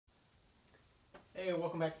Hey,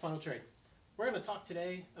 welcome back to Final Trade. We're going to talk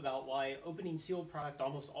today about why opening sealed product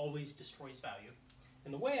almost always destroys value.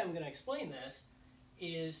 And the way I'm going to explain this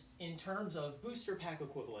is in terms of booster pack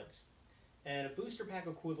equivalents. And a booster pack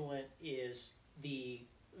equivalent is the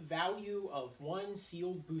value of one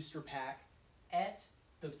sealed booster pack at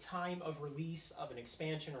the time of release of an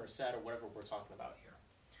expansion or a set or whatever we're talking about here.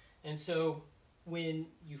 And so when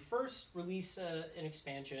you first release an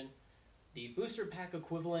expansion, the booster pack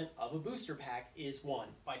equivalent of a booster pack is 1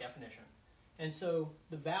 by definition. And so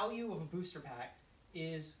the value of a booster pack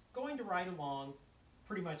is going to ride along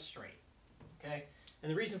pretty much straight. Okay? And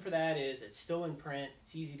the reason for that is it's still in print,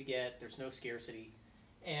 it's easy to get, there's no scarcity,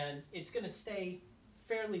 and it's going to stay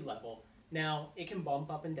fairly level. Now, it can bump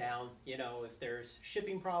up and down, you know, if there's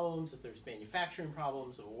shipping problems, if there's manufacturing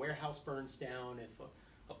problems, if a warehouse burns down, if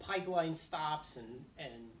a pipeline stops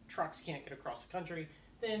and trucks can't get across the country,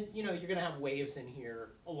 then you know you're going to have waves in here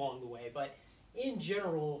along the way. But in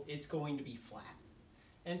general, it's going to be flat.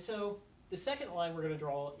 And so the second line we're going to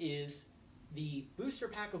draw is the booster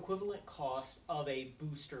pack equivalent cost of a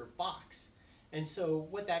booster box. And so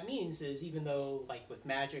what that means is, even though like with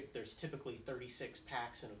Magic there's typically 36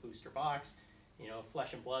 packs in a booster box, you know,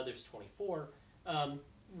 Flesh and Blood there's 24,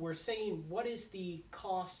 we're saying what is the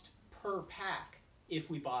cost per pack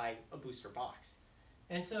if we buy a booster box.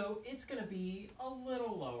 And so it's going to be a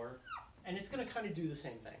little lower, and it's going to kind of do the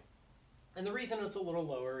same thing. And the reason it's a little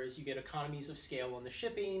lower is you get economies of scale on the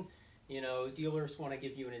shipping. You know, dealers want to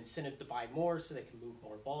give you an incentive to buy more so they can move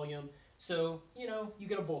more volume. So, you know, you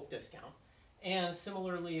get a bulk discount. And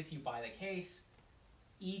similarly, if you buy the case,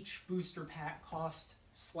 each booster pack costs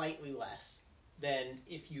slightly less than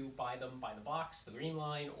if you buy them by the box, the green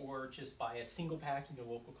line, or just buy a single pack in your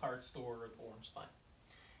local card store or the orange line.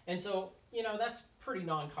 And so, you know, that's pretty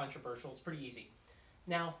non-controversial. It's pretty easy.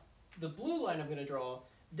 Now, the blue line I'm going to draw,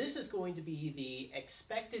 this is going to be the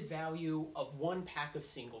expected value of one pack of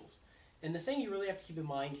singles. And the thing you really have to keep in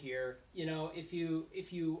mind here, you know, if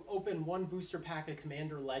you open one booster pack of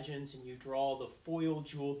Commander Legends and you draw the foil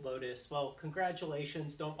Jeweled Lotus, well,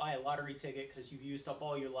 congratulations, don't buy a lottery ticket because you've used up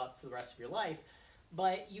all your luck for the rest of your life.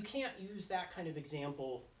 But you can't use that kind of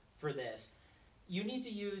example for this. You need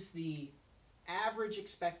to use the average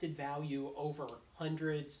expected value over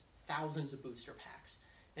hundreds, thousands of booster packs.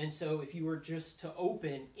 And so if you were just to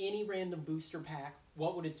open any random booster pack,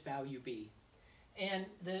 what would its value be? And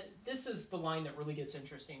this is the line that really gets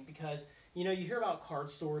interesting because, you know, you hear about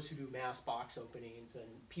card stores who do mass box openings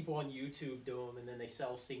and people on YouTube do them and then they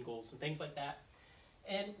sell singles and things like that.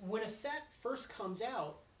 And when a set first comes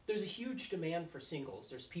out, there's a huge demand for singles.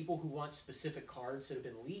 There's people who want specific cards that have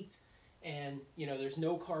been leaked, and you know there's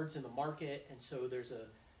no cards in the market, and so there's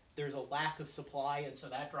a lack of supply, and so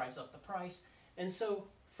that drives up the price. And so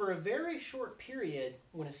for a very short period,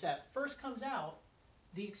 when a set first comes out,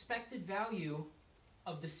 the expected value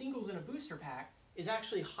of the singles in a booster pack is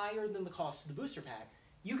actually higher than the cost of the booster pack.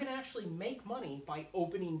 You can actually make money by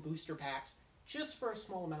opening booster packs just for a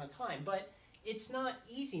small amount of time, but it's not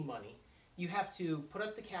easy money. You have to put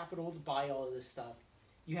up the capital to buy all of this stuff.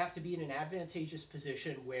 You have to be in an advantageous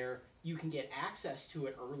position where you can get access to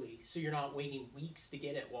it early, so you're not waiting weeks to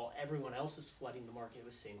get it while everyone else is flooding the market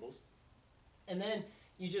with singles. And then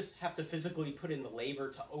you just have to physically put in the labor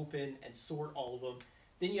to open and sort all of them.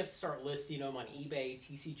 Then you have to start listing them on eBay,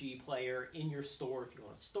 TCG Player, in your store if you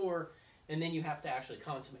want a store. And then you have to actually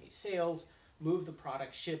consummate sales, move the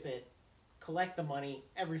product, ship it, collect the money,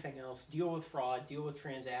 everything else, deal with fraud, deal with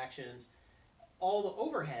transactions, all the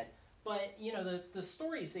overhead. But, you know, the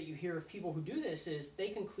stories that you hear of people who do this is they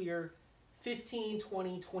can clear 15,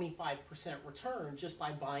 20, 25% return just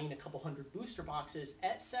by buying a couple hundred booster boxes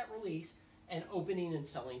at set release and opening and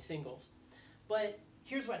selling singles. But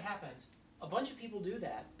here's what happens. A bunch of people do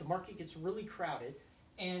that. The market gets really crowded,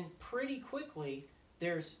 and pretty quickly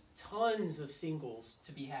there's tons of singles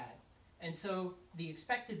to be had. And so the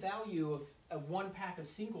expected value of one pack of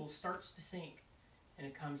singles starts to sink. And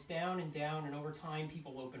it comes down, and over time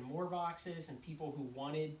people open more boxes, and people who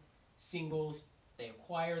wanted singles, they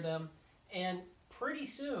acquire them. And pretty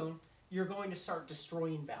soon you're going to start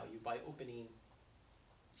destroying value by opening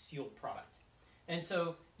sealed product. And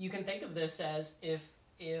so you can think of this as if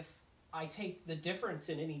I take the difference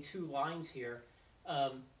in any two lines here,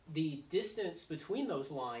 the distance between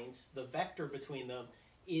those lines, the vector between them,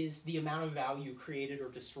 is the amount of value created or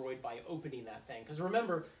destroyed by opening that thing. Because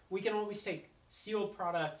remember, we can always take sealed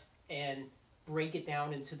product and break it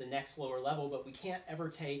down into the next lower level, but we can't ever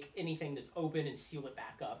take anything that's open and seal it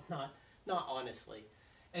back up, not honestly.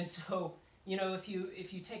 And so, you know, if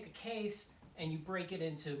you take a case and you break it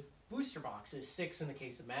into booster boxes, 6 in the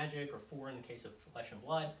case of Magic or 4 in the case of Flesh and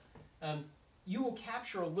Blood, you will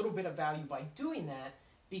capture a little bit of value by doing that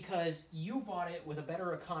because you bought it with a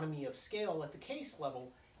better economy of scale at the case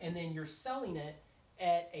level, and then you're selling it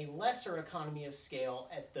at a lesser economy of scale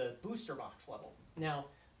at the booster box level. Now,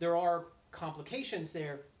 there are complications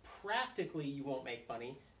there. Practically, you won't make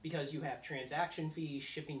money because you have transaction fees,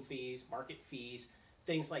 shipping fees, market fees,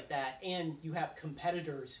 things like that, and you have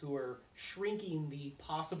competitors who are shrinking the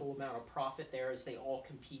possible amount of profit there as they all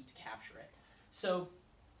compete to capture it. So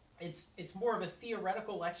it's more of a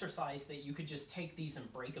theoretical exercise that you could just take these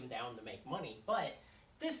and break them down to make money, but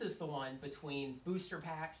this is the one between booster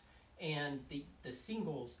packs and the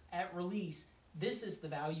singles at release. This is the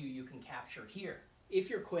value you can capture here if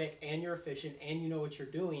you're quick and you're efficient and you know what you're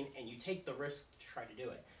doing and you take the risk to try to do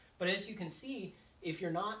it. But as you can see, if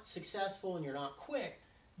you're not successful and you're not quick,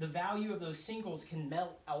 the value of those singles can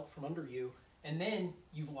melt out from under you, and then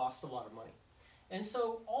you've lost a lot of money. And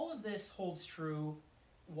so all of this holds true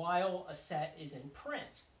while a set is in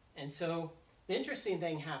print. And so the interesting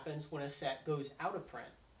thing happens when a set goes out of print.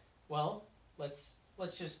 Well, let's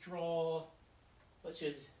just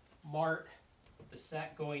mark the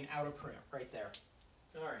set going out of print right there.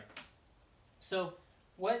 All right. So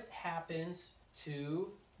what happens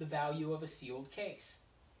to the value of a sealed case?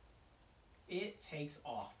 It takes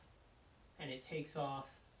off, and it takes off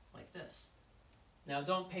like this. Now,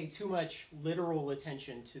 don't pay too much literal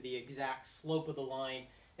attention to the exact slope of the line.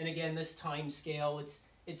 And again, this time scale,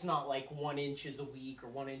 it's not like 1 inch is a week or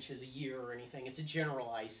 1 inch is a year or anything. It's a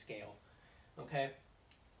generalized scale, okay?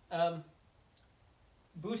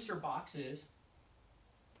 Booster boxes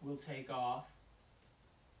will take off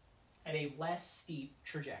at a less steep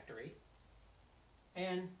trajectory.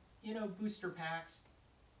 And, you know, booster packs,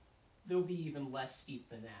 they'll be even less steep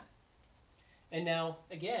than that. And now,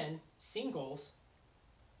 again, singles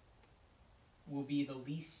will be the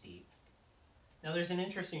least steep. Now, there's an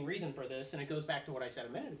interesting reason for this, and it goes back to what I said a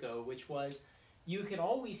minute ago, which was you could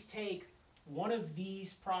always take one of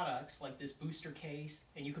these products, like this booster case,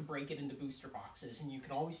 and you can break it into booster boxes. And you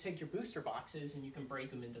can always take your booster boxes and you can break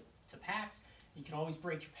them into packs. You can always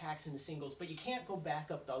break your packs into singles, but you can't go back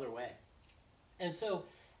up the other way. And so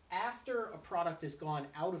after a product has gone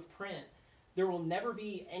out of print, there will never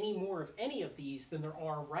be any more of any of these than there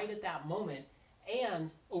are right at that moment.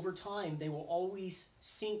 And over time, they will always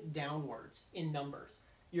sink downwards in numbers.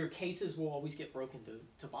 Your cases will always get broken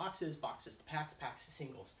to boxes, boxes to packs, packs to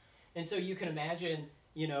singles. And so you can imagine,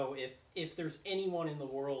 you know, if there's anyone in the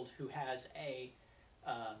world who has a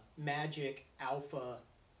Magic Alpha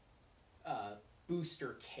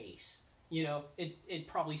booster case, you know, it'd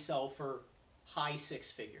probably sell for high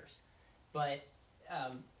 6 figures. But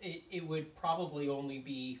it would probably only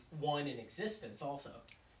be one in existence also.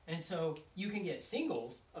 And so you can get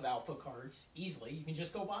singles of Alpha cards easily. You can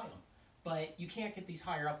just go buy them. But you can't get these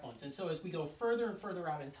higher up ones. And so as we go further and further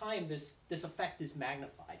out in time, this effect is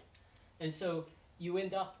magnified. And so you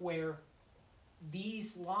end up where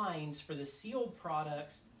these lines for the sealed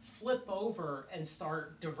products flip over and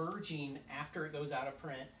start diverging after it goes out of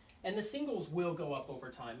print. And the singles will go up over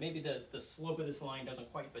time. Maybe the slope of this line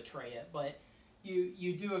doesn't quite betray it, but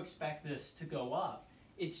you do expect this to go up.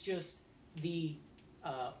 It's just the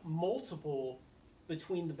multiple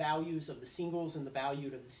between the values of the singles and the value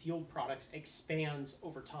of the sealed products expands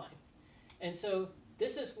over time. And so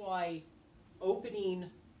this is why opening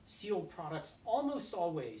sealed products almost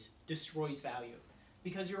always destroys value,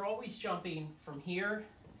 because you're always jumping from here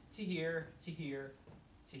to here to here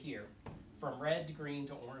to here, from red to green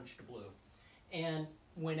to orange to blue. And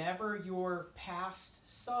whenever you're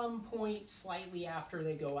past some point slightly after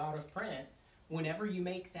they go out of print, whenever you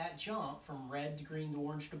make that jump from red to green to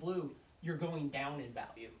orange to blue, you're going down in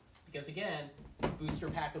value. Because again, booster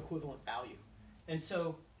pack equivalent value. And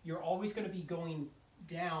so you're always going to be going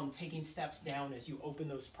down, taking steps down as you open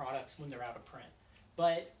those products when they're out of print.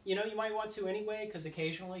 But, you know, you might want to anyway, because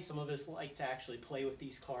occasionally some of us like to actually play with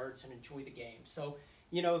these cards and enjoy the game. So,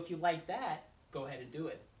 you know, if you like that, go ahead and do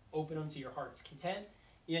it. Open them to your heart's content.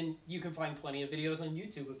 And you can find plenty of videos on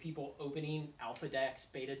YouTube of people opening alpha decks,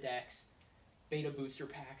 beta booster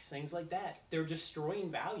packs, things like that. They're destroying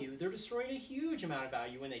value. They're destroying a huge amount of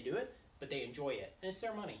value when they do it, but they enjoy it, and it's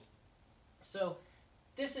their money. So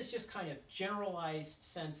this is just kind of generalized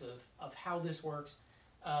sense of how this works.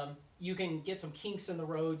 You can get some kinks in the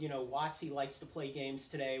road. You know, WotC likes to play games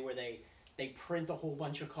today where they print a whole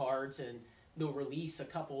bunch of cards and they'll release a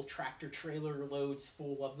couple tractor trailer loads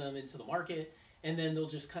full of them into the market, and then they'll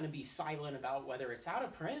just kind of be silent about whether it's out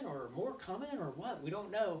of print or more coming or what. We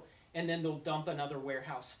don't know. And then they'll dump another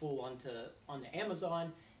warehouse full onto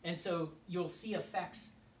Amazon. And so you'll see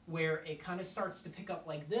effects where it kind of starts to pick up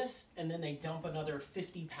like this, and then they dump another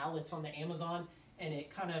 50 pallets on the Amazon, and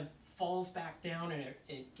it kind of falls back down, and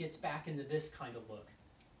it gets back into this kind of look.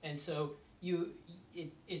 And so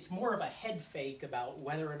it's more of a head fake about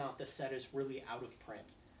whether or not the set is really out of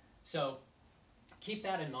print. So keep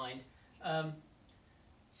that in mind.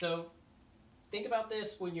 So think about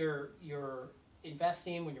this when you're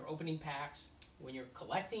investing, when you're opening packs, when you're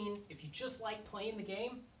collecting. If you just like playing the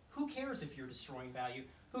game, who cares if you're destroying value?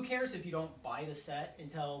 Who cares if you don't buy the set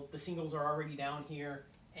until the singles are already down here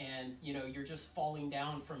and you're just falling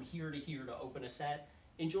down from here to here to open a set?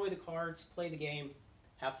 Enjoy the cards, play the game,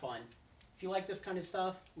 have fun. If you like this kind of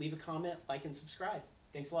stuff, leave a comment, like, and subscribe.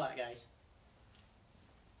 Thanks a lot, guys.